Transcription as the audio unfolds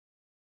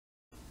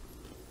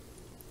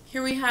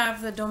Here we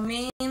have the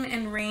domain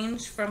and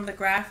range from the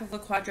graph of a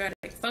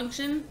quadratic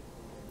function.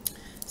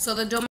 So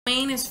the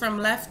domain is from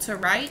left to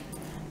right.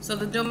 So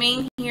the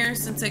domain here,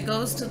 since it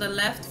goes to the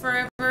left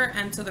forever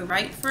and to the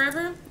right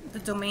forever, the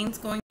domain is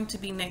going to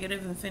be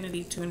negative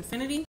infinity to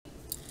infinity.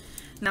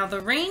 Now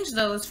the range,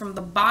 though, is from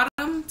the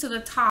bottom to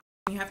the top.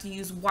 You have to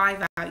use y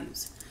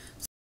values.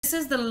 So this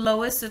is the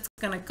lowest it's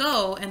going to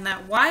go, and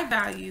that y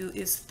value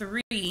is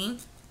 3.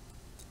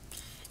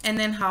 And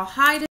then how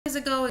high does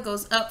it go? It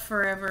goes up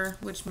forever,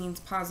 which means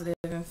positive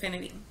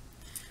infinity.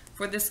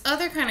 For this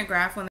other kind of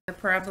graph, when the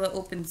parabola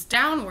opens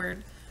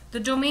downward, the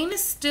domain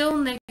is still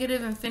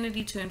negative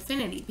infinity to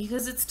infinity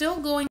because it's still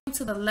going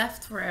to the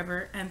left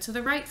forever and to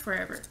the right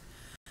forever.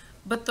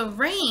 But the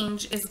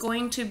range is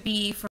going to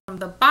be from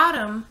the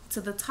bottom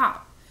to the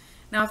top.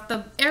 Now, if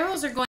the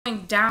arrows are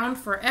going down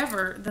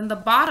forever, then the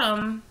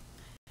bottom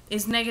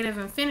is negative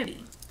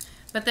infinity.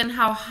 But then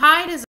how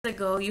high does it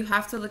go? You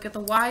have to look at the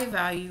y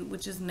value,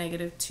 which is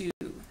negative 2.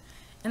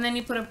 And then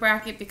you put a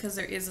bracket because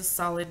there is a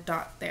solid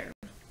dot there.